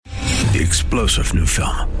The explosive new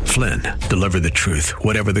film, Flynn, deliver the truth,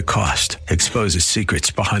 whatever the cost, exposes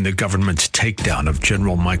secrets behind the government's takedown of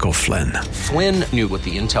General Michael Flynn. Flynn knew what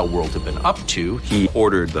the intel world had been up to. He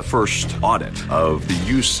ordered the first audit of the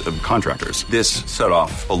use of contractors. This set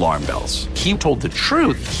off alarm bells. He told the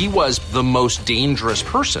truth. He was the most dangerous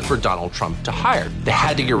person for Donald Trump to hire. They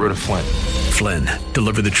had to get rid of Flynn. Flynn,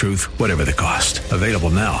 deliver the truth, whatever the cost. Available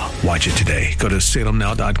now. Watch it today. Go to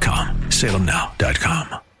salemnow.com.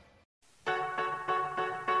 salemnow.com.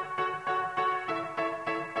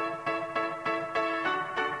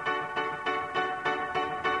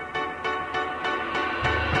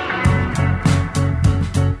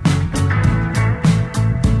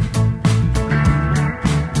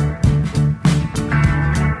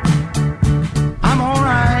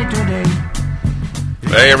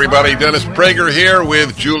 Hey everybody, Dennis Prager here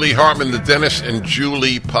with Julie Hartman, the Dennis and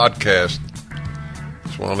Julie podcast.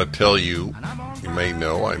 Just want to tell you, you may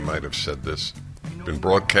know, I might have said this, been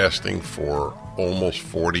broadcasting for almost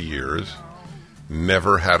 40 years,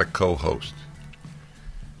 never had a co-host.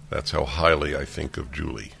 That's how highly I think of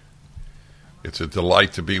Julie. It's a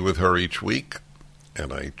delight to be with her each week,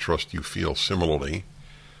 and I trust you feel similarly.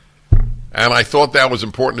 And I thought that was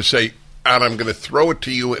important to say, and I'm going to throw it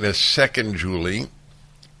to you in a second, Julie.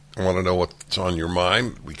 I want to know what's on your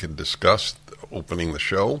mind. We can discuss opening the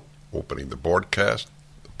show, opening the broadcast,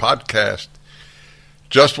 the podcast.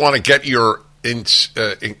 Just want to get your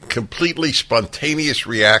completely spontaneous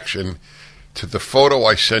reaction to the photo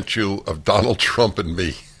I sent you of Donald Trump and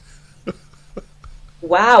me.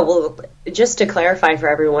 Wow. Well, just to clarify for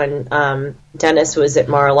everyone, Dennis was at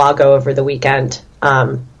Mar-a-Lago over the weekend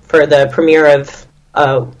for the premiere of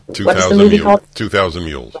what's the movie called? 2,000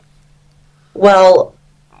 Mules. Well,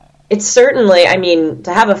 it's certainly, I mean,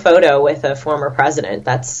 to have a photo with a former president,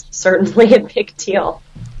 that's certainly a big deal.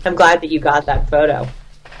 I'm glad that you got that photo.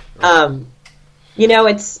 You know,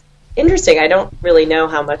 it's interesting. I don't really know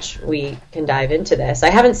how much we can dive into this.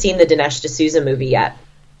 I haven't seen the Dinesh D'Souza movie yet,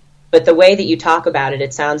 but the way that you talk about it,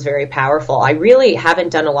 it sounds very powerful. I really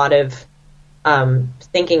haven't done a lot of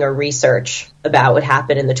thinking or research about what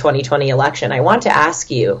happened in the 2020 election. I want to ask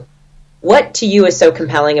you, what to you is so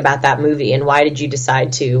compelling about that movie, and why did you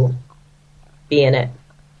decide to be in it?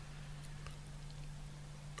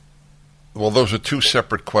 Well, those are two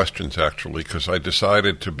separate questions, actually, because I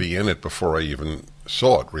decided to be in it before I even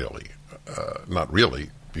saw it, really. Not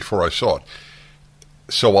really, before I saw it.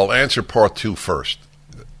 So I'll answer part two first.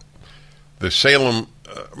 The Salem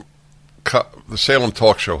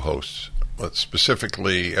talk show hosts,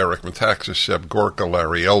 specifically Eric Metaxas, Seb Gorka,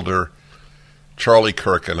 Larry Elder, Charlie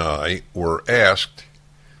Kirk, and I were asked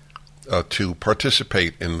to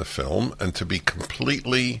participate in the film and to be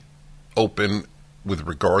completely open with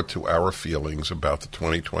regard to our feelings about the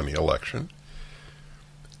 2020 election.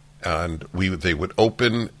 And they would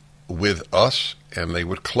open with us and they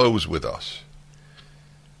would close with us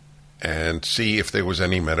and see if there was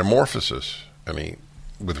any metamorphosis,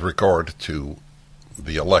 with regard to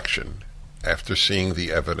the election after seeing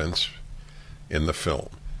the evidence in the film.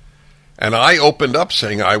 And I opened up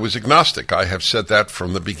saying I was agnostic. I have said that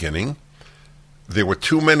from the beginning. There were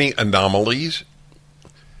too many anomalies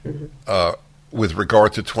with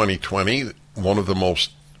regard to 2020, one of the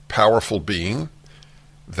most powerful being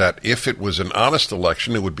that if it was an honest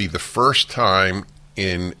election, it would be the first time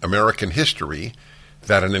in American history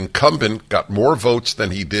that an incumbent got more votes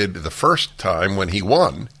than he did the first time when he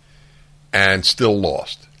won and still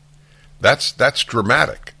lost. That's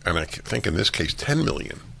dramatic. And I think in this case, 10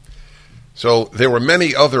 million. So there were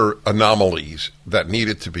many other anomalies that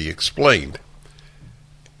needed to be explained.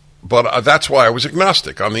 But that's why I was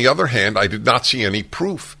agnostic. On the other hand, I did not see any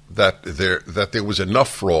proof that there was enough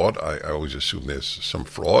fraud. I always assume there's some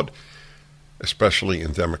fraud, especially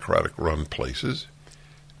in Democratic-run places.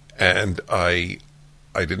 And I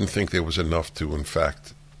didn't think there was enough to, in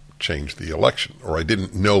fact, change the election, or I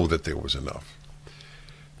didn't know that there was enough.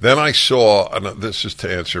 Then I saw, and this is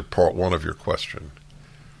to answer part one of your question,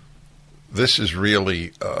 this is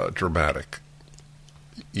really dramatic.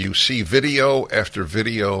 You see video after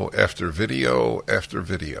video after video after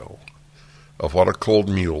video of what are called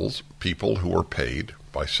mules, people who are paid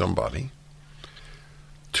by somebody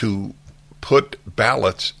to put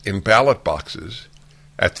ballots in ballot boxes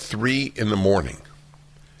at 3 a.m.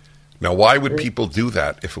 Now, why would people do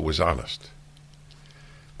that if it was honest?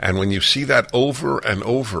 And when you see that over and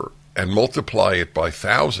over and multiply it by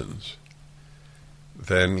thousands,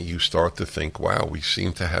 then you start to think, wow, we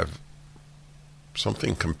seem to have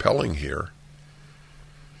something compelling here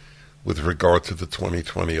with regard to the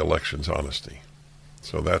 2020 election's honesty.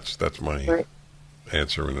 So that's my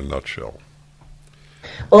answer in a nutshell.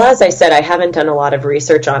 Well, as I said, I haven't done a lot of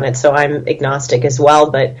research on it, so I'm agnostic as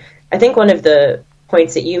well. But I think one of the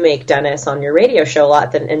points that you make, Dennis, on your radio show a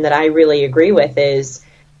lot, and that I really agree with, is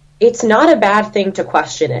it's not a bad thing to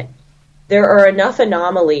question it. There are enough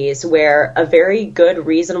anomalies where a very good,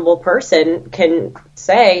 reasonable person can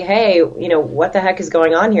say, hey, you know, what the heck is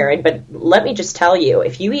going on here? But let me just tell you,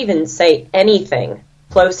 if you even say anything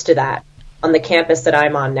close to that on the campus that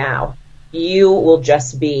I'm on now, you will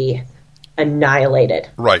just be annihilated.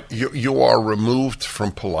 Right. You are removed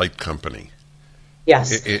from polite company.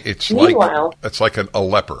 Yes. It's like a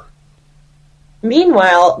leper.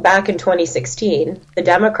 Meanwhile, back in 2016, the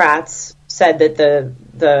Democrats said that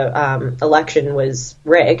the election was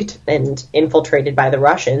rigged and infiltrated by the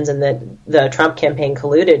Russians, and that the Trump campaign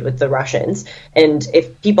colluded with the Russians. And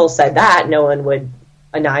if people said that, no one would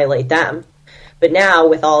annihilate them. But now,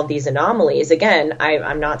 with all of these anomalies, again,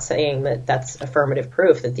 I'm not saying that that's affirmative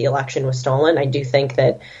proof that the election was stolen. I do think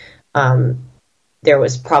that there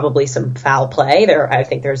was probably some foul play. I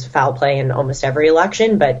think there's foul play in almost every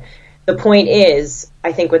election. But the point is,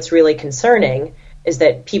 I think what's really concerning is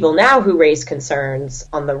that people now who raise concerns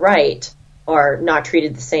on the right are not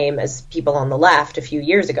treated the same as people on the left a few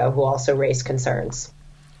years ago who also raised concerns.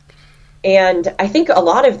 And I think a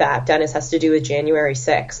lot of that, Dennis, has to do with January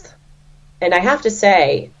 6th. And I have to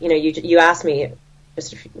say, you know, you asked me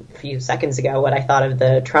just a few seconds ago what I thought of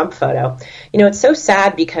the Trump photo. You know, it's so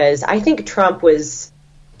sad because I think Trump was,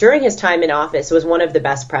 during his time in office, was one of the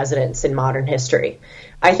best presidents in modern history.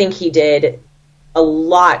 I think he did a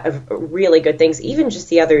lot of really good things. Even just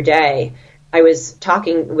the other day, I was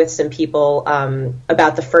talking with some people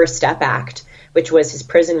about the First Step Act, which was his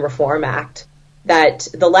prison reform act, that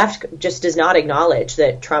the left just does not acknowledge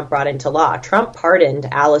that Trump brought into law. Trump pardoned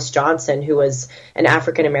Alice Johnson, who was an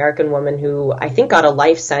African-American woman who I think got a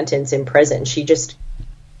life sentence in prison. She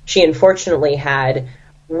unfortunately had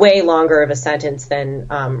way longer of a sentence than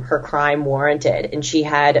her crime warranted. And she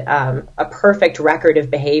had a perfect record of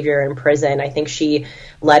behavior in prison. I think she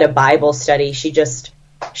led a Bible study. She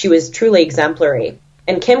was truly exemplary.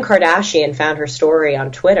 And Kim Kardashian found her story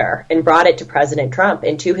on Twitter and brought it to President Trump.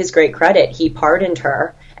 And to his great credit, he pardoned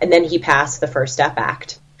her, and then he passed the First Step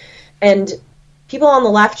Act. And people on the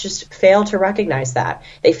left just fail to recognize that.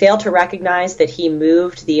 They fail to recognize that he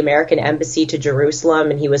moved the American embassy to Jerusalem,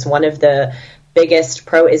 and he was one of the biggest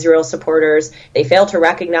pro-Israel supporters. They fail to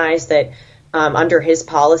recognize that under his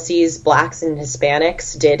policies, blacks and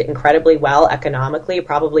Hispanics did incredibly well economically,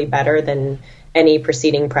 probably better than any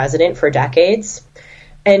preceding president for decades.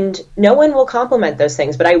 And no one will compliment those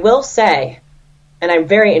things. But I will say, and I'm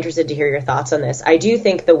very interested to hear your thoughts on this, I do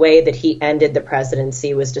think the way that he ended the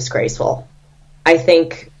presidency was disgraceful. I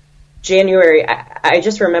think I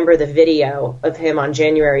just remember the video of him on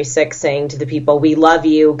January 6th saying to the people, "We love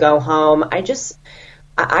you, go home."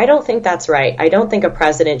 I don't think that's right. I don't think a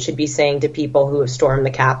president should be saying to people who have stormed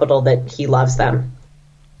the Capitol that he loves them.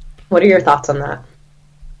 What are your thoughts on that?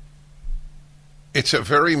 It's a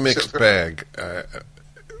very mixed bag.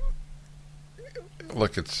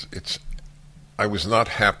 Look, I was not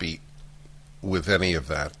happy with any of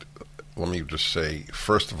that. Let me just say,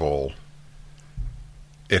 first of all,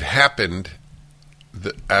 it happened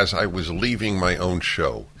as I was leaving my own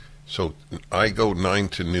show. So I go 9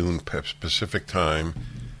 to noon Pacific time.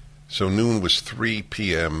 So noon was 3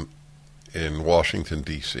 p.m. in Washington,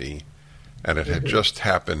 D.C., and it had just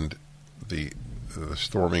happened, the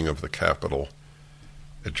storming of the Capitol.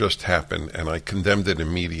 It just happened, and I condemned it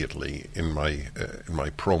immediately in my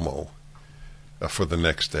promo for the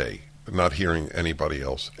next day, not hearing anybody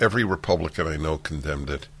else. Every Republican I know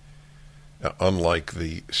condemned it, unlike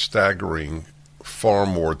the staggering, far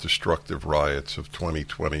more destructive riots of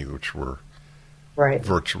 2020, which were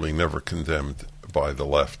virtually never condemned by the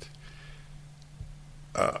left.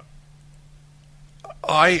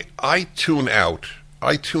 I tuned out.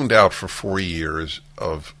 I tuned out for 4 years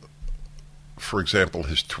of, for example,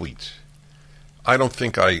 his tweets. I don't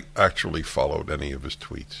think I actually followed any of his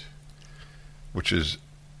tweets, which is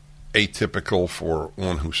atypical for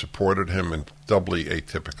one who supported him and doubly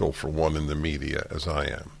atypical for one in the media as I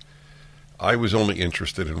am. I was only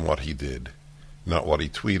interested in what he did, not what he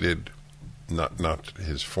tweeted, not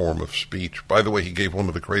his form of speech. By the way, he gave one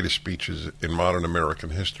of the greatest speeches in modern American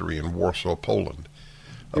history in Warsaw, Poland,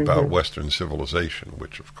 about Western civilization,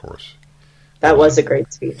 which, of course... That was a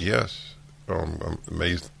great speech. Yes. I'm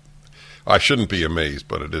amazed. I shouldn't be amazed,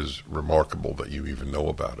 but it is remarkable that you even know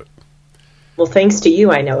about it. Well, thanks to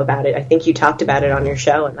you, I know about it. I think you talked about it on your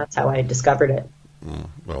show, and that's how I discovered it.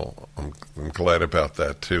 Well, I'm glad about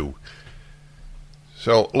that, too.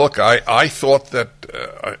 So, look, I thought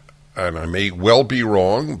that, and I may well be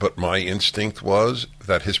wrong, but my instinct was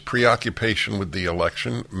that his preoccupation with the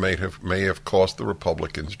election may have cost the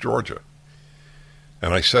Republicans Georgia.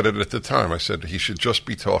 And I said it at the time. I said he should just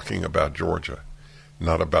be talking about Georgia,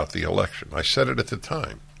 not about the election. I said it at the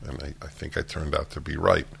time, and I think I turned out to be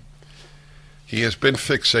right. He has been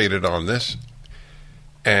fixated on this,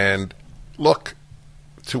 and look,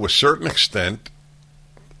 to a certain extent,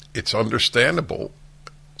 it's understandable.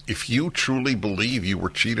 If you truly believe you were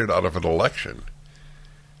cheated out of an election,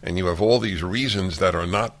 and you have all these reasons that are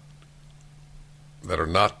not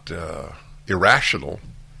irrational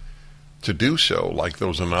to do so, like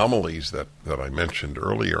those anomalies that I mentioned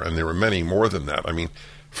earlier, and there are many more than that. I mean,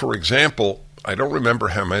 for example, I don't remember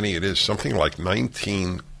how many it is, something like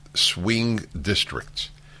 19 swing districts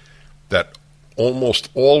that almost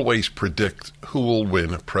always predict who will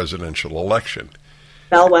win a presidential election.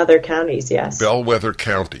 Bellwether counties, yes. Bellwether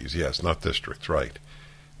counties, yes, not districts, right.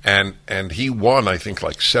 And he won, I think,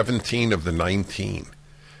 like 17 of the 19.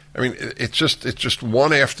 I mean, it's just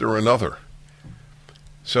one after another.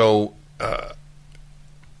 So,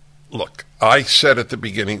 look, I said at the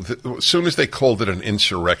beginning, as soon as they called it an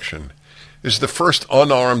insurrection, this is the first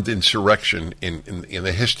unarmed insurrection in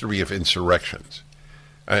the history of insurrections.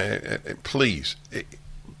 Please,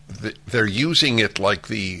 they're using it like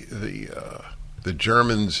the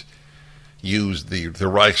Germans used the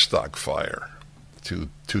Reichstag fire to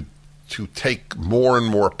take more and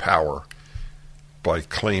more power by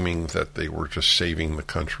claiming that they were just saving the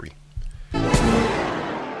country.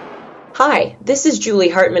 Hi, this is Julie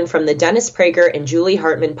Hartman from the Dennis Prager and Julie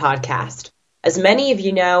Hartman podcast. As many of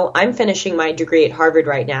you know, I'm finishing my degree at Harvard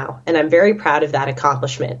right now, and I'm very proud of that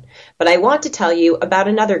accomplishment. But I want to tell you about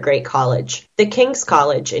another great college, the King's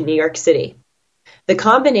College in New York City. The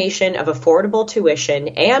combination of affordable tuition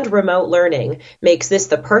and remote learning makes this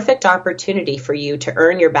the perfect opportunity for you to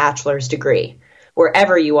earn your bachelor's degree,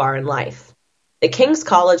 wherever you are in life. The King's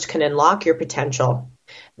College can unlock your potential.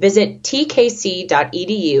 Visit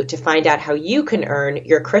tkc.edu to find out how you can earn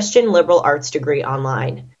your Christian liberal arts degree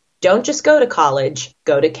online. Don't just go to college,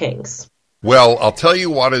 go to King's. Well, I'll tell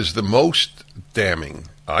you what is the most damning,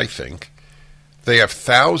 I think. They have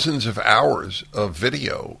thousands of hours of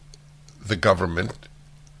video, the government,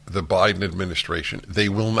 the Biden administration, they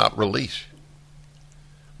will not release.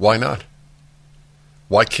 Why not?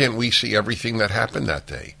 Why can't we see everything that happened that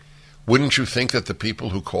day? Wouldn't you think that the people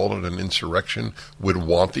who call it an insurrection would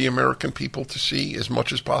want the American people to see as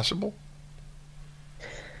much as possible?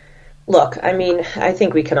 Look, I mean, I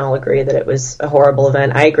think we can all agree that it was a horrible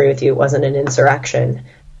event. I agree with you, it wasn't an insurrection.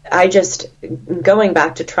 Going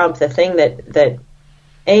back to Trump, the thing that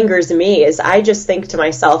angers me is I just think to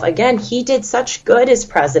myself, again, he did such good as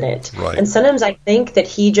president. Right. And sometimes I think that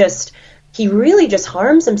he really just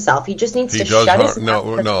harms himself. He just needs to shut his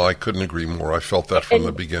mouth. No, I couldn't agree more. I felt that from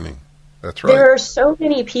the beginning. That's right. There are so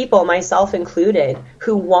many people, myself included,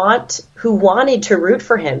 who wanted to root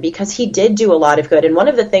for him because he did do a lot of good. And one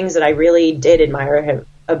of the things that I really did admire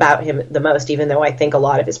about him the most, even though I think a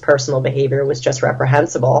lot of his personal behavior was just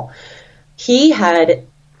reprehensible, he had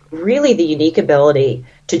really the unique ability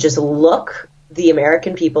to just look the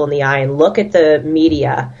American people in the eye and look at the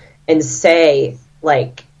media and say,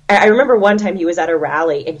 like, I remember one time he was at a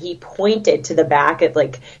rally and he pointed to the back at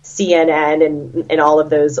like CNN and all of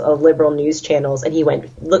those liberal news channels and he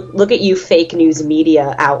went, look at you fake news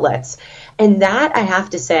media outlets. And that, I have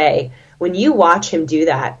to say, when you watch him do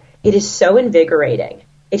that, it is so invigorating.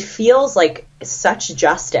 It feels like such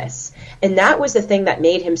justice. And that was the thing that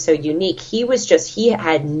made him so unique. He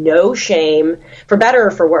had no shame, for better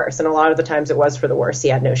or for worse. And a lot of the times it was for the worse. He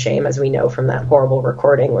had no shame, as we know from that horrible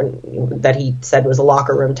recording that he said was a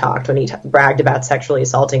locker room talk when he bragged about sexually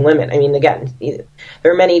assaulting women. I mean, again,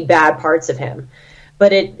 there are many bad parts of him.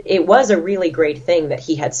 But it was a really great thing that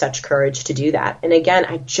he had such courage to do that. And again,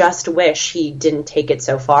 I just wish he didn't take it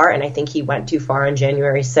so far. And I think he went too far on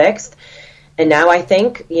January 6th. And now I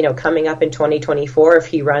think, coming up in 2024, if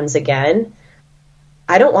he runs again,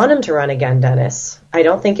 I don't want him to run again, Dennis. I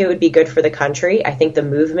don't think it would be good for the country. I think the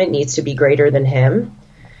movement needs to be greater than him.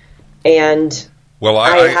 And well,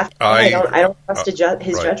 I don't trust his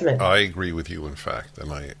right. judgment. I agree with you, in fact.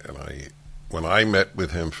 And when I met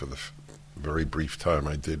with him for the very brief time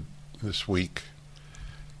I did this week,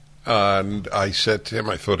 and I said to him,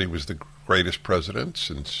 I thought he was the greatest president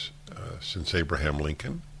since Abraham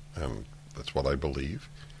Lincoln, and that's what I believe.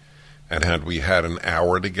 And had we had an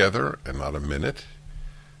hour together and not a minute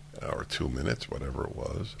or 2 minutes, whatever it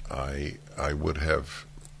was, I would have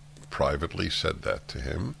privately said that to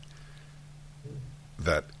him,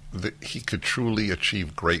 that he could truly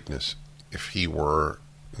achieve greatness if he were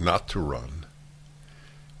not to run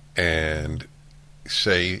and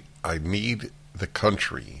say, I need the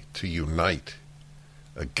country to unite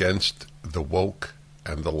against the woke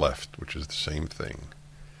and the left, which is the same thing,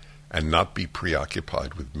 and not be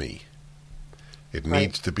preoccupied with me. It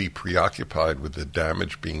needs to be preoccupied with the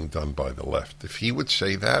damage being done by the left. If he would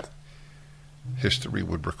say that, history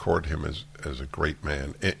would record him as a great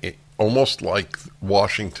man. Almost like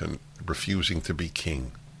Washington refusing to be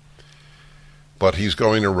king. But he's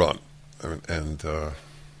going to run. And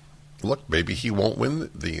look, maybe he won't win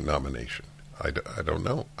the nomination. I don't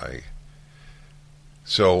know.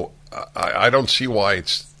 So I don't see why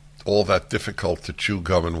it's all that difficult to chew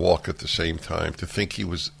gum and walk at the same time, to think he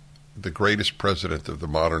was the greatest president of the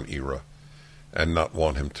modern era and not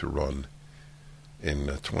want him to run in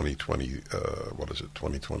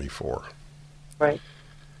 2024. Right.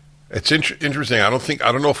 It's interesting. I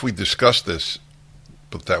don't know if we discussed this,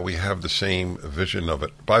 but that we have the same vision of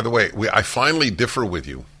it. By the way, I finally differ with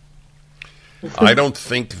you. I don't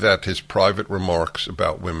think that his private remarks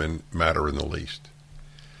about women matter in the least.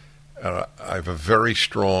 I have a very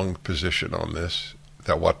strong position on this,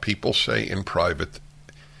 that what people say in private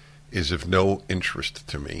is of no interest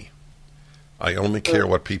to me. I only care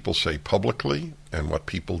what people say publicly and what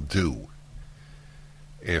people do.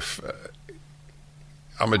 If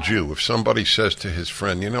I'm a Jew, if somebody says to his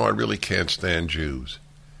friend, I really can't stand Jews,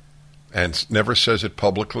 and never says it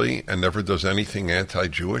publicly and never does anything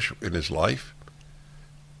anti-Jewish in his life,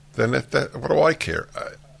 then what do I care?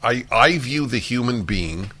 I view the human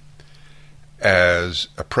being as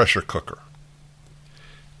a pressure cooker.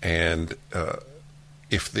 And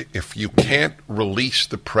if you can't release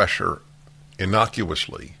the pressure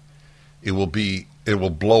innocuously, it will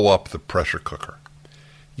blow up the pressure cooker.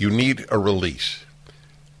 You need a release.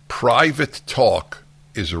 Private talk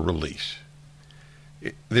is a release.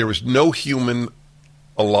 There is no human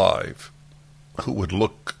alive who would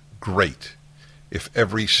look great if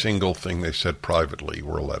every single thing they said privately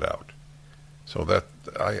were let out. So that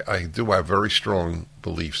I do have very strong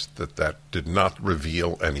beliefs that did not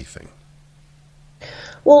reveal anything.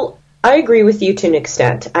 Well, I agree with you to an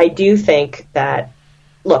extent. I do think that,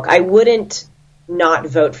 look, I wouldn't not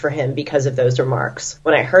vote for him because of those remarks.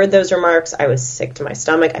 When I heard those remarks, I was sick to my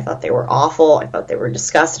stomach. I thought they were awful. I thought they were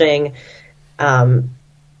disgusting.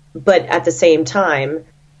 But at the same time,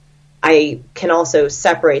 I can also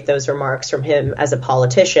separate those remarks from him as a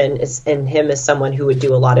politician and him as someone who would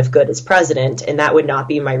do a lot of good as president, and that would not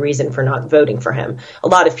be my reason for not voting for him. A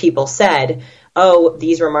lot of people said, oh,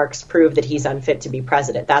 these remarks prove that he's unfit to be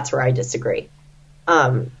president. That's where I disagree.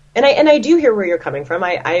 And I do hear where you're coming from.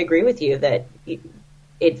 I agree with you that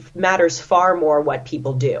it matters far more what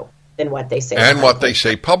people do than what they say. And what they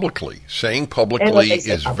say publicly. Saying publicly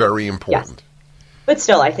is very important. Yes. But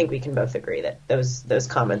still, I think we can both agree that those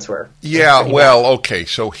comments were... Yeah, well, okay.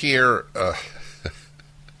 So here,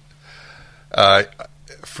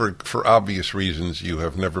 for obvious reasons, you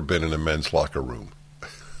have never been in a men's locker room.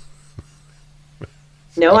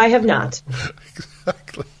 No, I have not.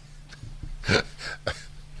 Exactly.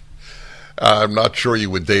 I'm not sure you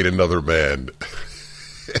would date another man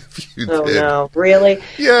if you did. Oh, no. Really?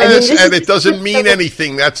 Yes, and it doesn't mean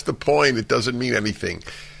anything. That's the point. It doesn't mean anything.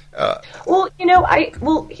 So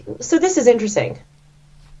this is interesting.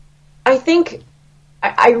 I think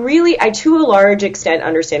I to a large extent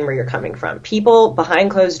understand where you're coming from. People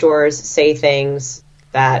behind closed doors say things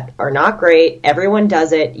that are not great. Everyone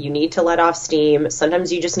does it. You need to let off steam.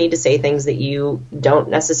 Sometimes you just need to say things that you don't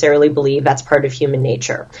necessarily believe. That's part of human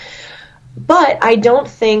nature. But I don't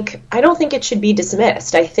think it should be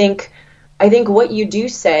dismissed. I think what you do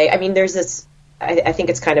say, I mean, there's this, I think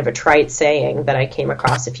it's kind of a trite saying that I came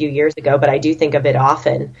across a few years ago, but I do think of it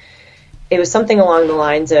often. It was something along the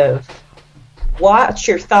lines of, watch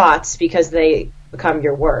your thoughts because they become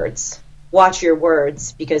your words. Watch your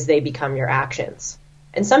words because they become your actions.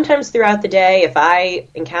 And sometimes throughout the day, if I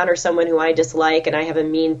encounter someone who I dislike and I have a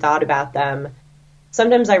mean thought about them,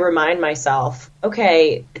 sometimes I remind myself,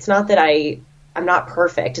 okay, it's not that I'm not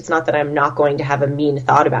perfect. It's not that I'm not going to have a mean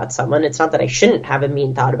thought about someone. It's not that I shouldn't have a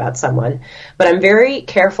mean thought about someone. But I'm very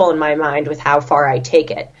careful in my mind with how far I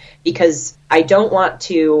take it, because I don't want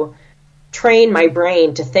to train my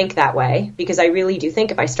brain to think that way, because I really do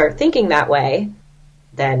think if I start thinking that way,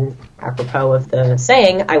 then apropos of the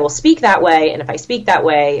saying, I will speak that way. And if I speak that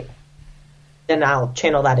way, then I'll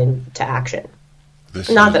channel that into action.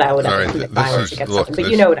 Not that I would ever commit violence against someone, but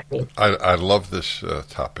you know what I mean. I love this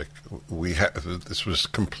topic. This was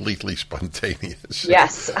completely spontaneous.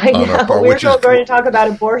 Yes, I know. We're still going to talk about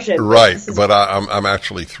abortion. Right, but I'm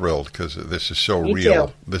actually thrilled because this is so Me real.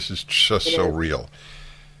 too. This is just so real.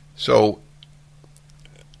 So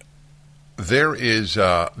there is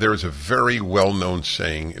a very well-known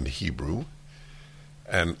saying in Hebrew,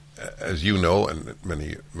 and as you know, and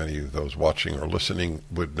many of those watching or listening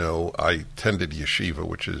would know, I attended yeshiva,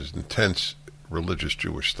 which is intense religious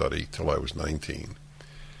Jewish study, till I was 19,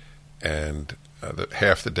 and that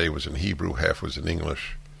half the day was in Hebrew, half was in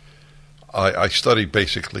English. I studied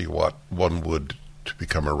basically what one would to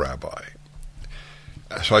become a rabbi.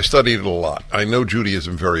 So I studied it a lot. I know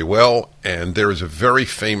Judaism very well, and there is a very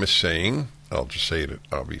famous saying, I'll just say it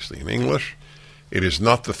obviously in English, it is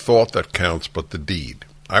not the thought that counts, but the deed.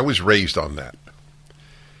 I was raised on that.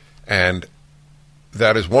 And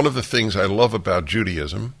that is one of the things I love about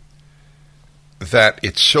Judaism, that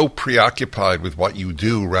it's so preoccupied with what you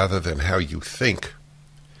do rather than how you think,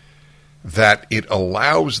 that it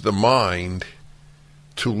allows the mind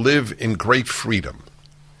to live in great freedom.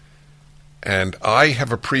 And I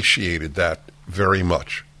have appreciated that very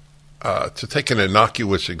much. To take an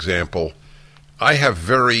innocuous example, I have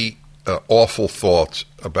very awful thoughts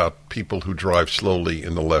about people who drive slowly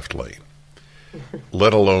in the left lane,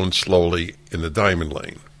 let alone slowly in the diamond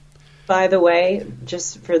lane. By the way,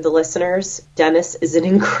 just for the listeners, Dennis is an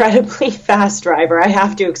incredibly fast driver. I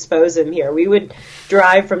have to expose him here. We would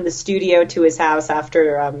drive from the studio to his house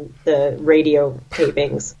after the radio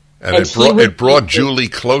tapings. And it brought Julie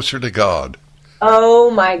closer to God.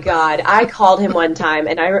 Oh, my God. I called him one time,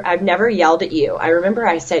 and I've never yelled at you. I remember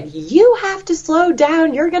I said, you have to slow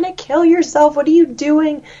down. You're going to kill yourself. What are you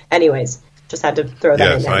doing? Anyways, just had to throw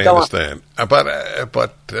that in there. Yes, I understand.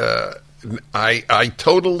 But I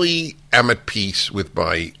totally am at peace with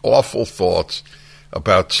my awful thoughts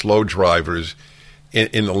about slow drivers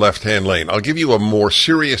in the left-hand lane. I'll give you a more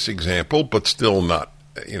serious example, but still not,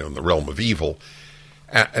 in the realm of evil.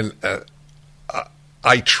 And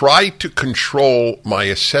I try to control my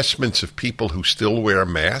assessments of people who still wear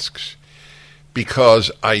masks,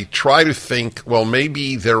 because I try to think, well,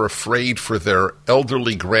 maybe they're afraid for their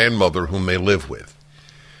elderly grandmother whom they live with.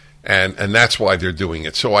 And that's why they're doing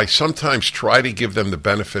it. So I sometimes try to give them the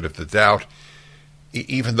benefit of the doubt,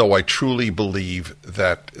 even though I truly believe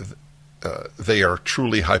that they are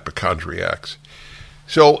truly hypochondriacs.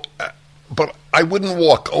 So, but I wouldn't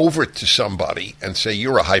walk over to somebody and say,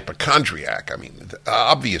 you're a hypochondriac. I mean,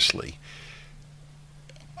 obviously.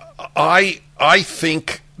 I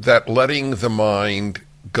think that letting the mind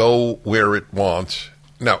go where it wants.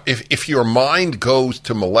 Now, if your mind goes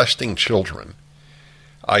to molesting children,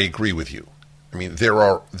 I agree with you. I mean, there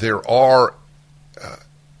are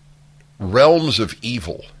realms of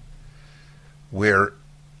evil where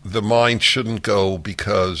the mind shouldn't go,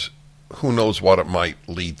 because who knows what it might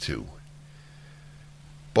lead to.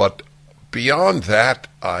 But beyond that,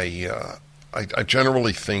 I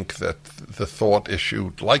generally think that the thought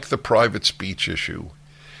issue, like the private speech issue.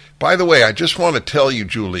 By the way, I just want to tell you,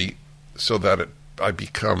 Julie, so that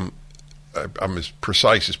I'm as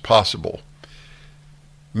precise as possible.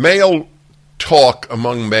 Male talk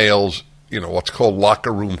among males, what's called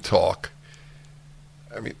locker room talk.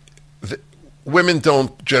 I mean, women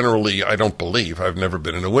don't generally, I don't believe, I've never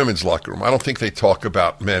been in a women's locker room. I don't think they talk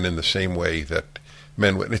about men in the same way that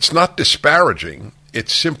men would. It's not disparaging.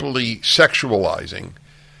 It's simply sexualizing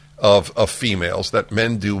of females, that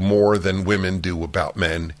men do more than women do about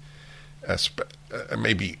men.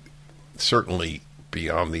 Maybe, certainly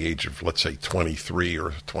beyond the age of, let's say, 23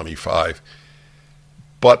 or 25.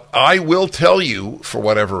 But I will tell you, for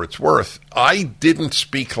whatever it's worth, I didn't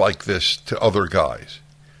speak like this to other guys.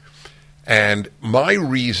 And my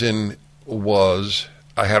reason was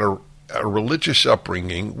I had a religious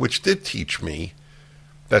upbringing, which did teach me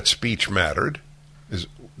that speech mattered,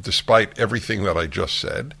 despite everything that I just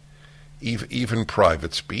said, even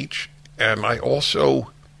private speech. And I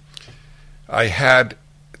had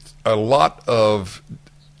a lot of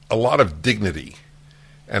dignity,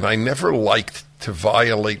 and I never liked to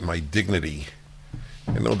violate my dignity.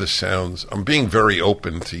 I know this sounds, I'm being very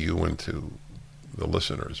open to you and to the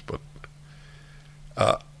listeners, but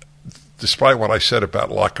despite what I said about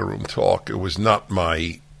locker room talk, it was not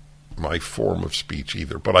my form of speech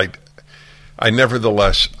either. But I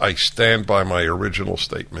nevertheless, I stand by my original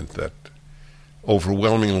statement that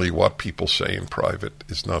overwhelmingly what people say in private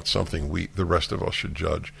is not something the rest of us should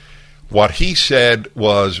judge. What he said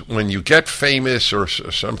was, when you get famous or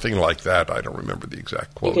something like that, I don't remember the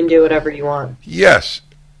exact quote. You can do whatever you want. Yes.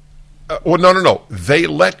 Well, no. They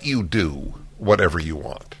let you do whatever you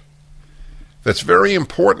want. That's very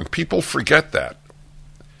important. People forget that.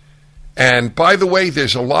 And by the way,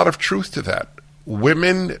 there's a lot of truth to that.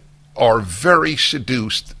 Women are very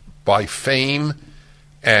seduced by fame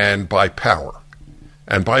and by power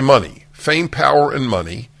and by money. Fame, power, and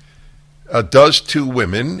money does to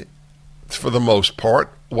women for the most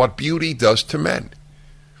part, what beauty does to men.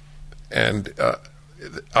 And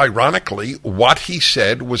ironically, what he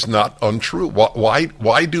said was not untrue.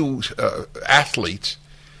 Why do athletes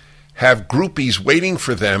have groupies waiting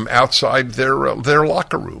for them outside their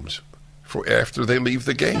locker rooms after they leave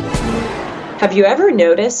the game? Have you ever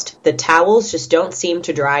noticed the towels just don't seem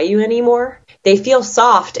to dry you anymore? They feel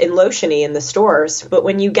soft and lotiony in the stores, but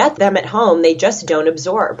when you get them at home, they just don't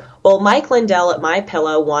absorb. Well, Mike Lindell at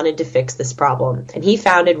MyPillow wanted to fix this problem, and he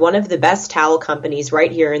founded one of the best towel companies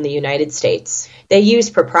right here in the United States. They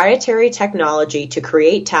use proprietary technology to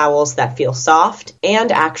create towels that feel soft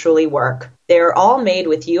and actually work. They are all made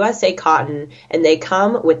with USA cotton, and they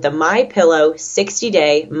come with the MyPillow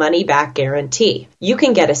 60-day money-back guarantee. You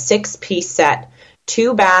can get a 6-piece set,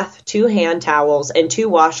 2 bath, 2 hand towels, and 2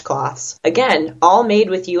 washcloths. Again, all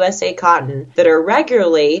made with USA cotton that are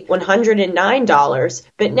regularly $109,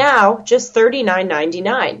 but now just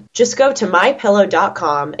 $39.99. Just go to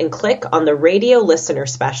MyPillow.com and click on the radio listener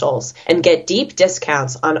specials and get deep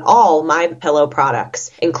discounts on all MyPillow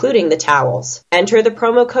products, including the towels. Enter the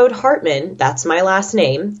promo code Hartman, that's my last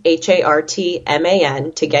name,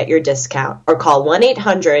 HARTMAN, to get your discount. Or call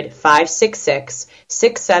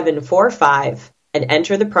 1-800-566-6745 and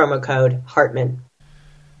enter the promo code Hartman.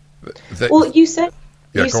 Well, you said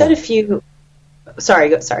a few. Sorry,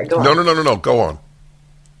 go on. No. Go on.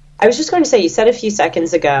 I was just going to say, you said a few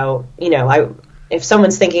seconds ago, if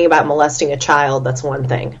someone's thinking about molesting a child, that's one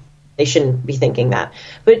thing. They shouldn't be thinking that.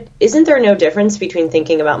 But isn't there no difference between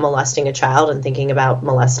thinking about molesting a child and thinking about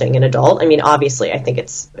molesting an adult? I mean, obviously, I think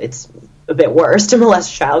it's a bit worse to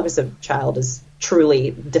molest a child because a child is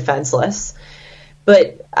truly defenseless.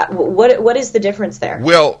 But what is the difference there?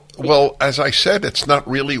 Well, as I said, it's not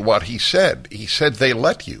really what he said. He said they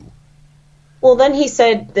let you. Well, then he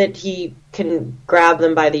said that he can grab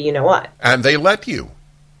them by the you-know-what. And they let you.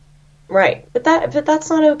 Right. But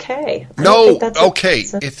that's not okay. No, okay.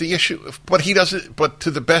 It's the issue. But he doesn't. But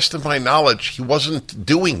to the best of my knowledge, he wasn't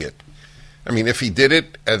doing it. I mean, if he did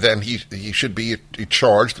it, then he should be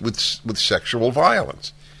charged with sexual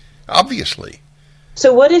violence. Obviously.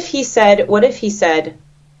 So what if he said,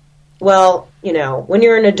 well, when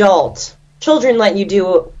you're an adult, children let you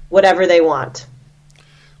do whatever they want.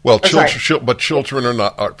 Well, children are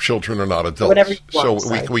not adults. Whatever you want,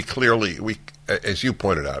 so we clearly, as you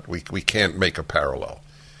pointed out, we can't make a parallel.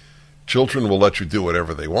 Children will let you do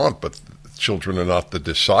whatever they want, but children are not the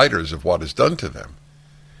deciders of what is done to them.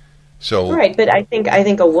 So right, but I think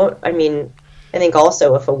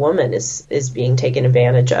also if a woman is being taken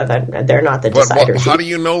advantage of, they're not the deciders. How do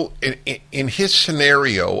you know? In his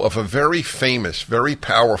scenario of a very famous, very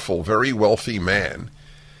powerful, very wealthy man,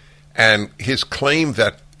 and his claim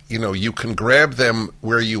that you can grab them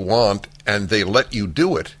where you want and they let you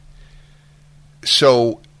do it.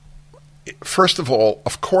 So, first of all,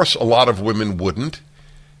 of course, a lot of women wouldn't,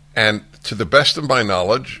 and to the best of my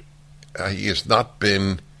knowledge, he has not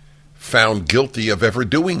been found guilty of ever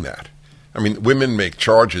doing that. I mean, women make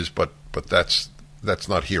charges, but that's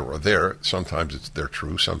not here or there. Sometimes they're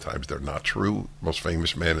true, sometimes they're not true. Most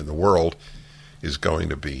famous man in the world is going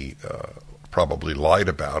to be probably lied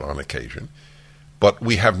about on occasion. But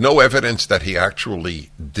we have no evidence that he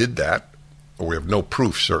actually did that, or we have no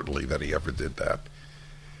proof, certainly, that he ever did that.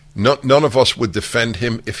 None of us would defend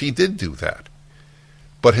him if he did do that.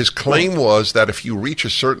 But his claim was that if you reach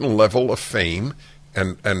a certain level of fame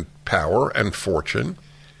and power and fortune,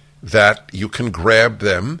 that you can grab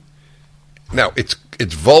them. Now, it's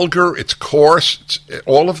vulgar, it's coarse, it's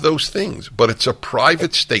all of those things, but it's a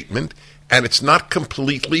private statement, and it's not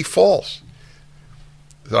completely false.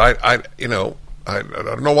 So I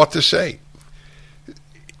don't know what to say.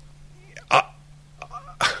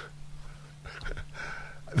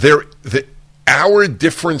 Our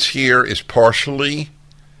difference here is partially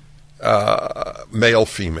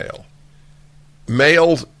male-female.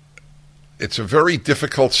 Males, it's a very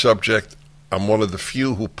difficult subject. I'm one of the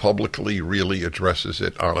few who publicly really addresses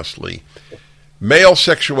it honestly. Male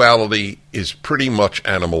sexuality is pretty much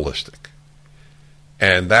animalistic.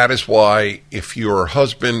 And that is why if your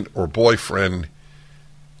husband or boyfriend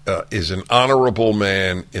is an honorable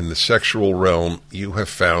man in the sexual realm, you have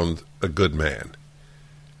found a good man.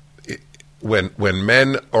 When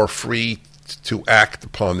men are free to act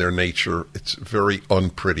upon their nature, it's a very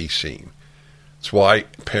unpretty scene. It's why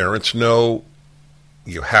parents know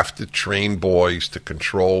you have to train boys to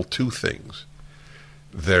control two things: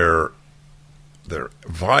 their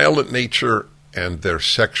violent nature and their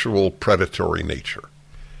sexual predatory nature.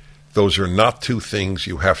 Those are not two things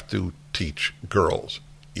you have to teach girls.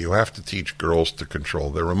 You have to teach girls to control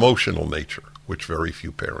their emotional nature, which very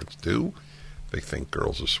few parents do. They think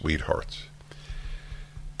girls are sweethearts.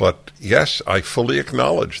 But yes, I fully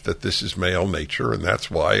acknowledge that this is male nature, and that's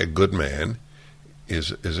why a good man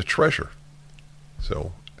is a treasure.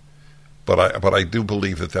 So, but I do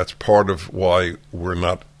believe that that's part of why we're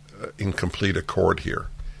not in complete accord here.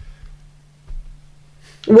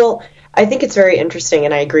 Well, I think it's very interesting,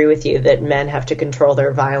 and I agree with you that men have to control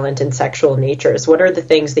their violent and sexual natures. What are the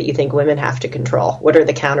things that you think women have to control? What are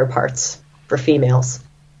the counterparts for females?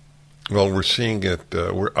 Well, we're seeing it.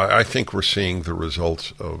 I think we're seeing the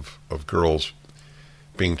results of girls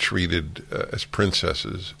being treated as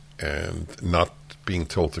princesses and not being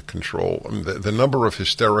told to control. I mean, the number of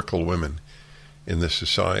hysterical women in this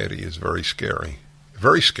society is very scary.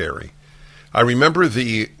 Very scary. I remember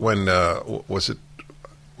when was it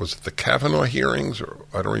the Kavanaugh hearings, or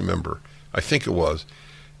I don't remember. I think it was.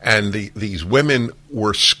 And these women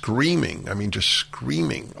were screaming. I mean, just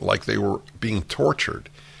screaming like they were being tortured,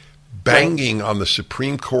 banging on the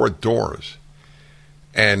Supreme Court doors.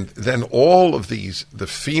 And then all of the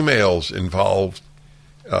females involved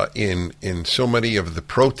in so many of the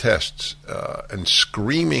protests and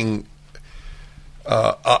screaming.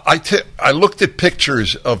 I looked at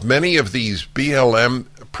pictures of many of these BLM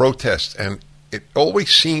protests, and it always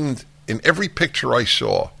seemed, in every picture I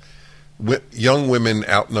saw, young women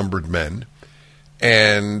outnumbered men,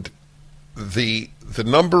 and the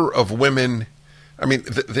number of women. I mean,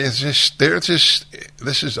 this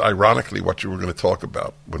is ironically what you were going to talk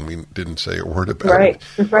about when we didn't say a word about it.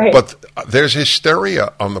 Right. But there's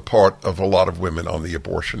hysteria on the part of a lot of women on the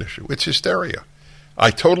abortion issue. It's hysteria.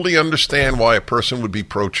 I totally understand why a person would be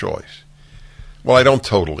pro-choice. Well, I don't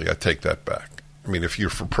totally. I take that back. I mean, if you're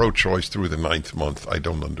for pro-choice through the 9th month, I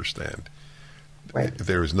don't understand. Right.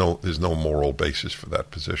 There's no moral basis for that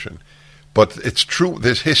position. But it's true.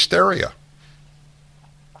 There's hysteria.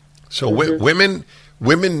 So women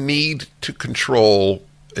need to control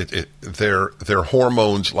their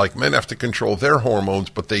hormones like men have to control their hormones,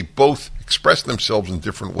 but they both express themselves in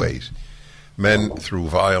different ways. Men through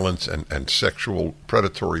violence and sexual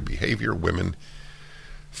predatory behavior, women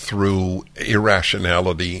through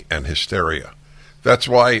irrationality and hysteria. That's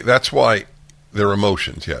why their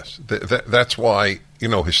emotions, yes. That's why,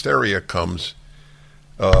 hysteria comes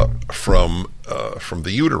from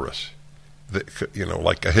the uterus.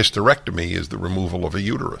 Like a hysterectomy is the removal of a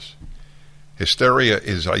uterus. Hysteria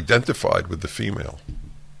is identified with the female.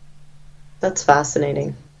 That's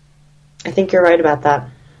fascinating. I think you're right about that.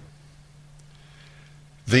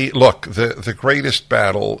 The greatest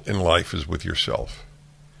battle in life is with yourself.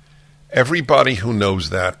 Everybody who knows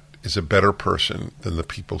that is a better person than the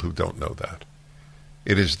people who don't know that.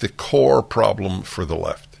 It is the core problem for the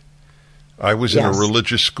left. I was in a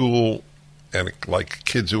religious school, and like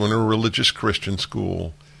kids who are in a religious Christian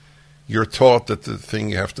school, you're taught that the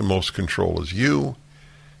thing you have to most control is you.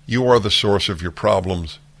 You are the source of your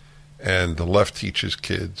problems, and the left teaches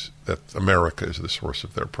kids that America is the source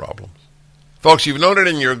of their problems. Folks, you've known it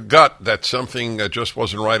in your gut that something just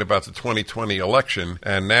wasn't right about the 2020 election,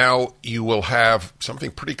 and now you will have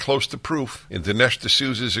something pretty close to proof. In Dinesh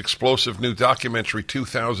D'Souza's explosive new documentary,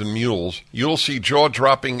 2,000 Mules, you'll see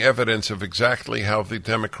jaw-dropping evidence of exactly how the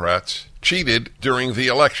Democrats cheated during the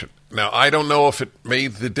election. Now, I don't know if it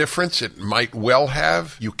made the difference. It might well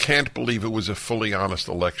have. You can't believe it was a fully honest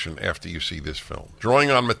election after you see this film. Drawing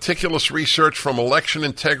on meticulous research from election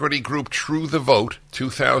integrity group True the Vote,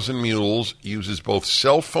 2,000 Mules uses both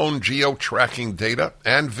cell phone geo-tracking data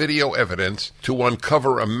and video evidence to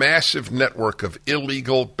uncover a massive network of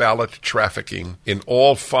illegal ballot trafficking in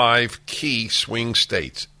all 5 key swing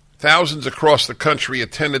states. Thousands across the country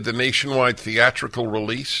attended the nationwide theatrical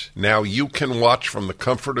release. Now you can watch from the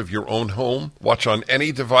comfort of your own home, watch on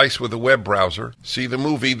any device with a web browser, see the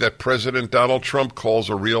movie that President Donald Trump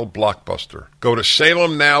calls a real blockbuster. Go to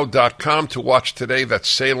salemnow.com to watch today.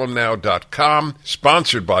 That's salemnow.com,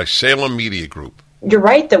 sponsored by Salem Media Group. You're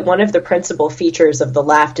right that one of the principal features of the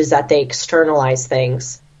left is that they externalize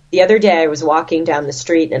things. The other day I was walking down the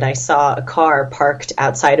street and I saw a car parked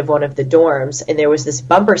outside of one of the dorms, and there was this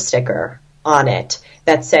bumper sticker on it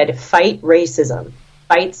that said, "Fight racism,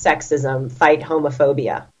 fight sexism, fight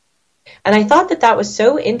homophobia." And I thought that was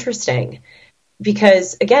so interesting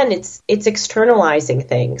because, again, it's externalizing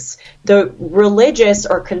things. The religious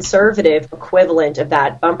or conservative equivalent of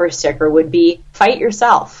that bumper sticker would be fight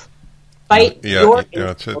yourself. Fight your...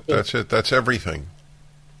 Yeah, that's it. That's everything.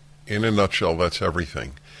 In a nutshell, that's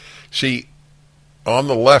everything. See, on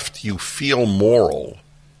the left, you feel moral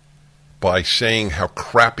by saying how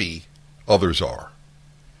crappy others are.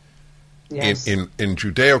 Yes. In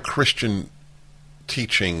Judeo-Christian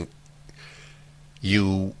teaching,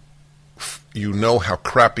 you you know how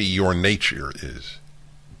crappy your nature is.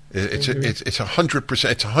 It's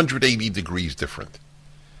 100%. It's 180 degrees different.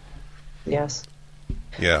 Yes.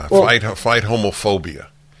 Yeah. Well, fight homophobia.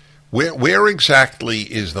 Where exactly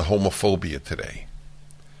is the homophobia today?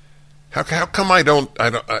 How come I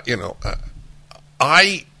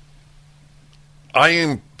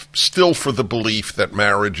am still for the belief that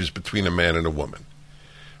marriage is between a man and a woman,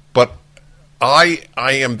 but my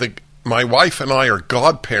wife and I are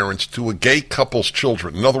godparents to a gay couple's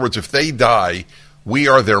children. In other words, if they die, we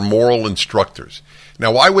are their moral instructors.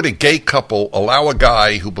 Now, why would a gay couple allow a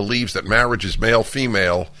guy who believes that marriage is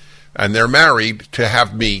male-female and they're married to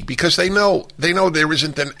have me? Because they know there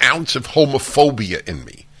isn't an ounce of homophobia in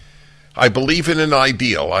me. I believe in an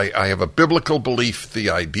ideal. I have a biblical belief. The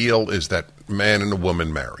ideal is that man and a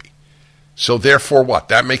woman marry. So therefore what?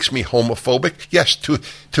 That makes me homophobic? Yes, to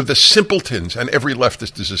the simpletons, and every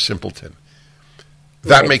leftist is a simpleton.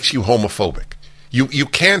 That makes you homophobic. You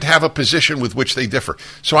can't have a position with which they differ.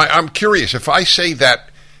 So I'm curious, if I say that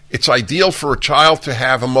it's ideal for a child to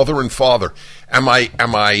have a mother and father, am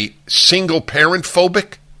I single parent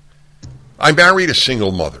phobic? I married a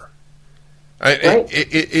single mother.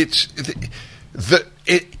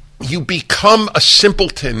 You become a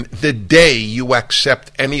simpleton the day you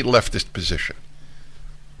accept any leftist position.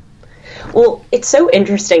 Well, it's so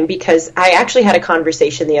interesting because I actually had a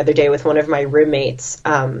conversation the other day with one of my roommates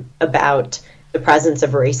about the presence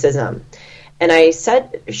of racism. And I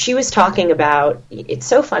said, she was talking about, it's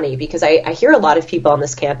so funny because I hear a lot of people on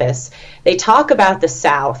this campus, they talk about the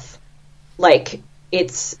South like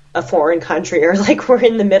it's a foreign country or like we're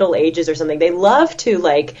in the Middle Ages or something. They love to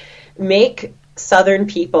like make Southern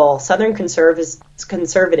people, Southern conservatives,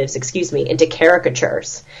 into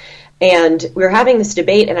caricatures. And we were having this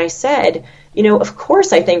debate, and I said, of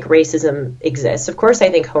course I think racism exists. Of course I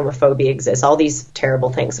think homophobia exists, all these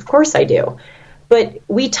terrible things. Of course I do. But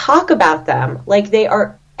we talk about them like they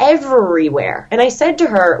are everywhere. And I said to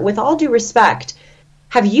her, with all due respect,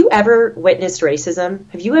 have you ever witnessed racism?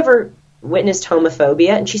 Have you ever witnessed homophobia?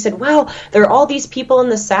 And she said, well, there are all these people in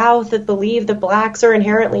the South that believe that blacks are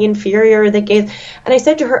inherently inferior, that gays. And I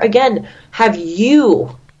said to her again, have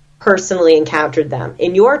you personally encountered them?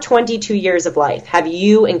 In your 22 years of life, have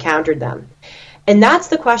you encountered them? And that's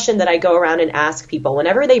the question that I go around and ask people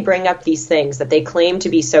whenever they bring up these things that they claim to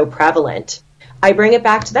be so prevalent. I bring it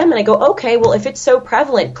back to them and I go, okay, well, if it's so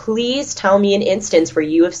prevalent, please tell me an instance where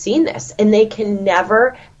you have seen this. And they can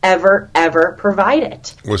never, ever, ever provide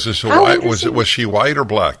it. Was this was she white or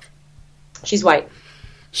black? She's white.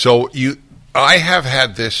 So I have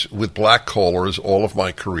had this with black callers all of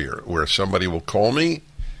my career, where somebody will call me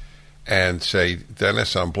and say,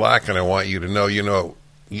 Dennis, I'm black, and I want you to know,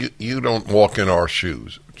 you don't walk in our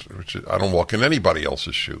shoes. I don't walk in anybody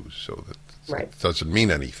else's shoes, so that doesn't mean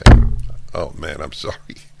anything. Oh, man, I'm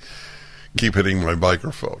sorry. Keep hitting my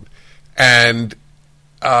microphone. And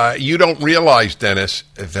you don't realize, Dennis,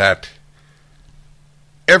 that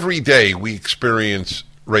every day we experience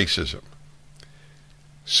racism.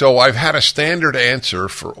 So I've had a standard answer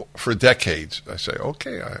for decades. I say,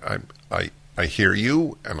 okay, I hear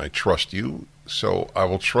you and I trust you, so I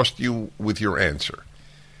will trust you with your answer.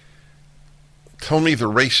 Tell me the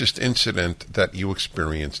racist incident that you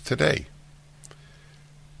experienced today.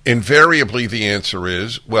 Invariably, the answer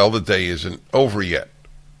is, well, the day isn't over yet.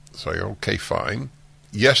 So, okay, fine.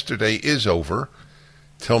 Yesterday is over.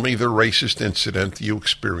 Tell me the racist incident you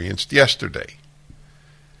experienced yesterday.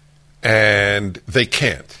 And they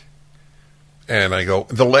can't. And I go,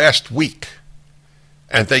 the last week.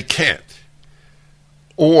 And they can't.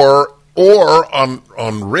 Or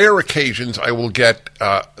on rare occasions, I will get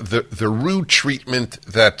the rude treatment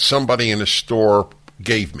that somebody in a store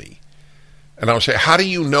gave me. And I'll say, how do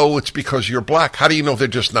you know it's because you're black? How do you know they're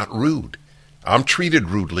just not rude? I'm treated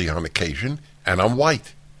rudely on occasion, and I'm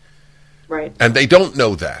white. Right. And they don't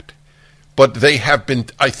know that. But they have been,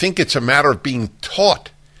 I think it's a matter of being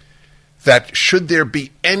taught that should there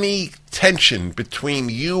be any tension between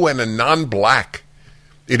you and a non-black,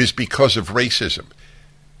 it is because of racism.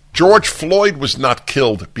 George Floyd was not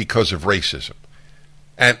killed because of racism.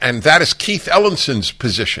 And that is Keith Ellenson's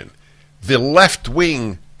position. The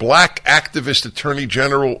left-wing black activist attorney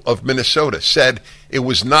general of Minnesota said it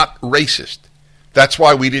was not racist. That's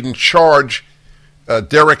why we didn't charge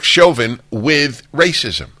Derek Chauvin with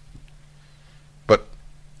racism. But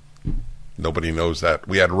nobody knows that.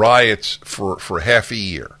 We had riots for half a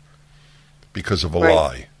year because of a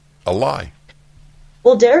lie. A lie.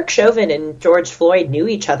 Well, Derek Chauvin and George Floyd knew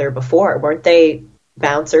each other before. Weren't they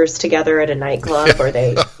bouncers together at a nightclub? Or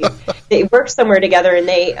they they worked somewhere together, and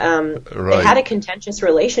they had a contentious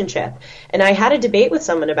relationship. And I had a debate with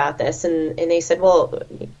someone about this, and they said, well,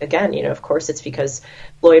 again, of course it's because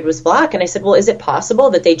Floyd was black. And I said, well, is it possible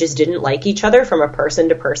that they just didn't like each other from a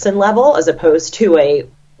person-to-person level as opposed to a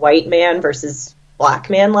white man versus black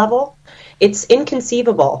man level? It's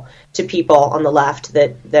inconceivable to people on the left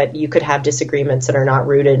that you could have disagreements that are not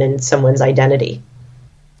rooted in someone's identity.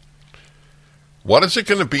 What is it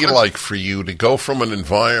going to be like for you to go from an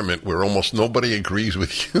environment where almost nobody agrees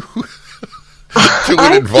with you to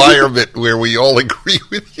an environment where we all agree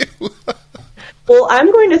with you? Well,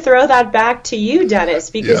 I'm going to throw that back to you, Dennis,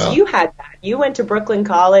 because you had that. You went to Brooklyn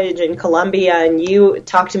College and Columbia, and you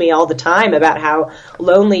talk to me all the time about how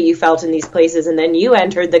lonely you felt in these places, and then you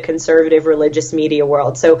entered the conservative religious media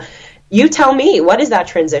world. So you tell me, what is that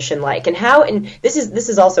transition like? And how? And this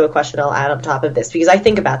is also a question I'll add on top of this, because I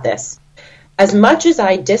think about this. As much as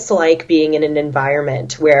I dislike being in an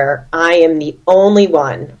environment where I am the only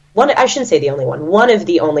one, I shouldn't say the only one of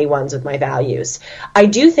the only ones with my values, I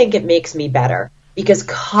do think it makes me better, because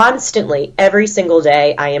constantly, every single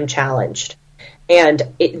day, I am challenged. And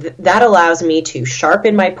that allows me to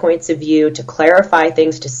sharpen my points of view, to clarify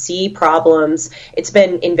things, to see problems. It's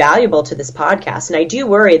been invaluable to this podcast. And I do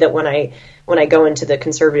worry that when I go into the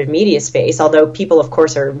conservative media space, although people, of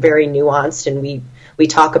course, are very nuanced and we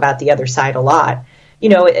talk about the other side a lot,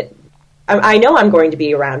 I know I'm going to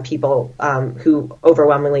be around people who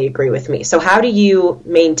overwhelmingly agree with me. So how do you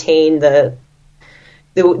maintain the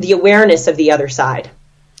awareness of the other side?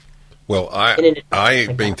 Well, I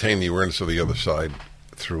maintain the awareness of the other side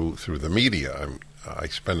through the media. I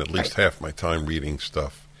spend at least half my time reading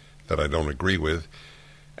stuff that I don't agree with,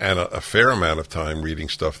 and a fair amount of time reading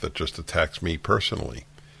stuff that just attacks me personally.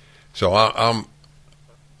 So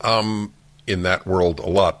I'm in that world a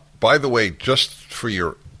lot. By the way, just for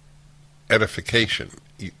your edification,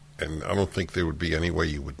 and I don't think there would be any way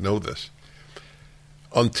you would know this,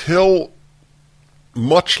 until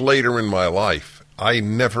much later in my life, I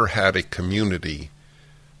never had a community.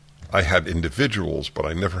 I had individuals, but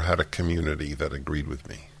I never had a community that agreed with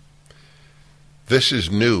me. This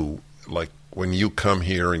is new, like when you come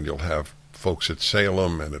here and you'll have folks at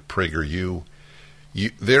Salem and at PragerU,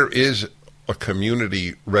 there is a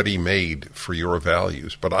community ready-made for your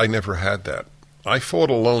values, but I never had that. I fought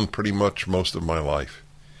alone pretty much most of my life.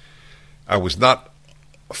 I was not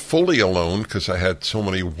fully alone because I had so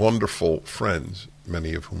many wonderful friends,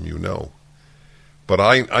 many of whom you know. But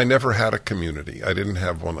I never had a community. I didn't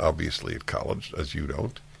have one, obviously, at college, as you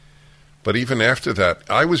don't. But even after that,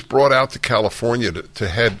 I was brought out to California to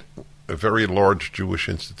head a very large Jewish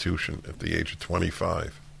institution at the age of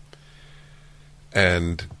 25.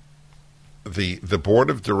 And the board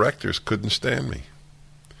of directors couldn't stand me.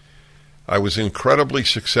 I was incredibly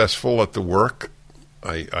successful at the work.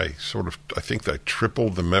 I think I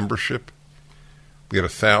tripled the membership. We had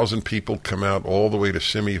 1,000 people come out all the way to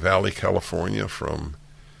Simi Valley, California, from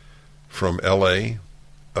L.A.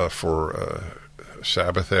 For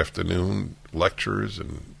Sabbath afternoon lectures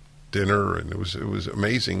and dinner, and it was an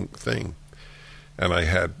amazing thing. And I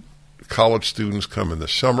had college students come in the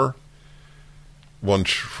summer, one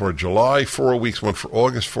for July, 4 weeks, one for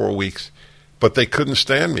August, 4 weeks, but they couldn't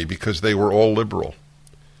stand me because they were all liberal.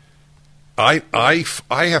 I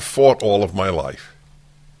have fought all of my life.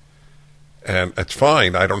 And it's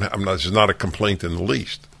fine. This is not a complaint in the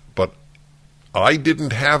least. But I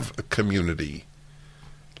didn't have a community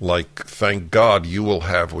like, thank God, you will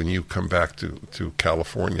have when you come back to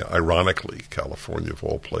California. Ironically, California, of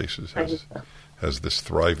all places, has this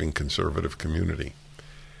thriving conservative community.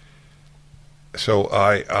 So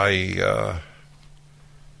I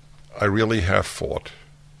really have fought.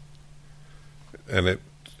 And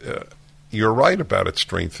you're right about it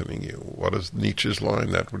strengthening you. What is Nietzsche's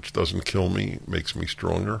line? That which doesn't kill me makes me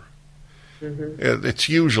stronger. Mm-hmm. It's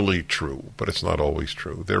usually true, but it's not always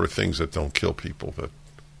true. There are things that don't kill people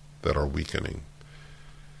that are weakening.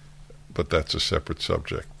 But that's a separate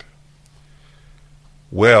subject.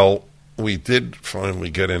 Well, we did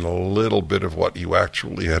finally get in a little bit of what you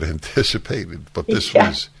actually had anticipated, but this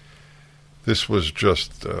was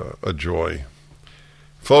just a joy.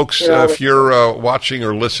 Folks, if you're watching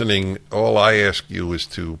or listening, all I ask you is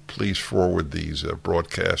to please forward these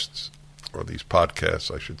broadcasts, or these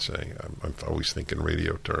podcasts, I should say. I'm always thinking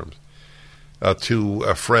radio terms,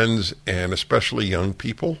 to friends and especially young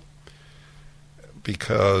people,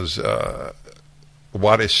 because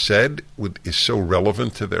what is said is so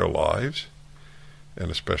relevant to their lives,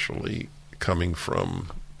 and especially coming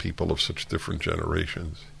from people of such different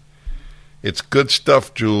generations. It's good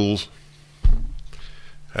stuff, Jules.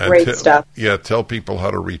 And Great stuff. Yeah, tell people how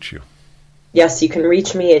to reach you. Yes, you can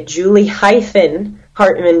reach me at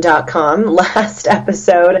julie-hartman.com. Last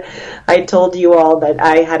episode, I told you all that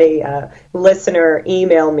I had a listener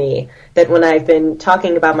email me that when I've been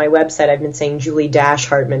talking about my website, I've been saying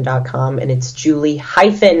julie-hartman.com, and it's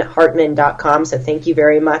julie-hartman.com. So thank you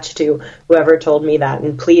very much to whoever told me that.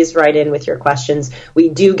 And please write in with your questions. We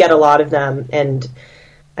do get a lot of them, and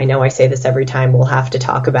I know I say this every time. We'll have to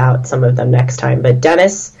talk about some of them next time. But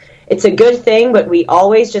Dennis, it's a good thing, but we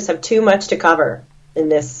always just have too much to cover in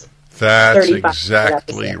this. That's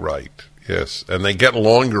exactly episode. Right. Yes, and they get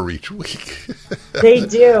longer each week. They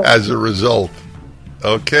do. As a result.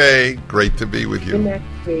 Okay, great to be with you. See you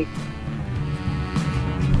next week.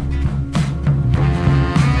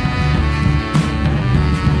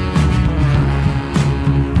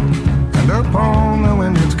 And upon the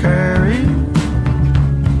wind it's carried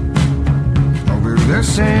over the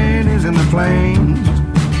cities and the plains.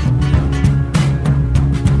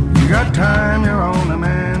 You got time, you're on the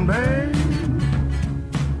man, babe,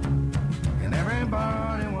 and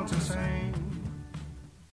everybody wants the same.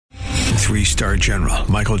 3-star General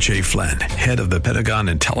Michael J. Flynn, head of the Pentagon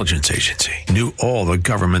Intelligence Agency, knew all the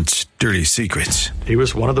government's dirty secrets. He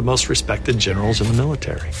was one of the most respected generals in the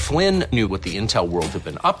military. Flynn knew what the intel world had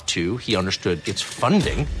been up to. He understood its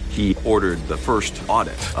funding. He ordered the first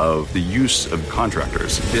audit of the use of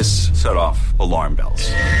contractors. This set off alarm bells.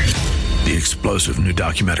 The explosive new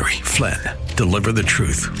documentary, Flynn, Deliver the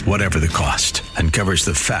Truth, Whatever the Cost, uncovers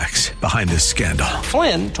the facts behind this scandal.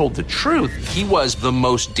 Flynn told the truth. He was the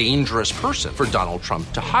most dangerous person for Donald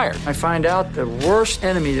Trump to hire. I find out the worst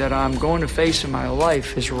enemy that I'm going to face in my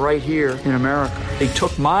life is right here in America. They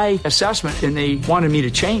took my assessment and they wanted me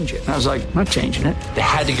to change it. And I was like, I'm not changing it. They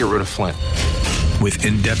had to get rid of Flynn. With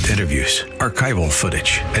in-depth interviews, archival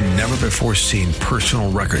footage, and never-before-seen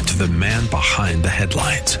personal records of the man behind the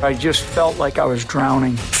headlines. I just felt like I was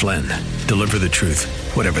drowning. Flynn, Deliver the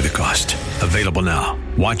Truth, Whatever the Cost. Available now.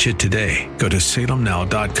 Watch it today. Go to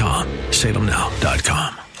salemnow.com.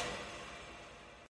 salemnow.com.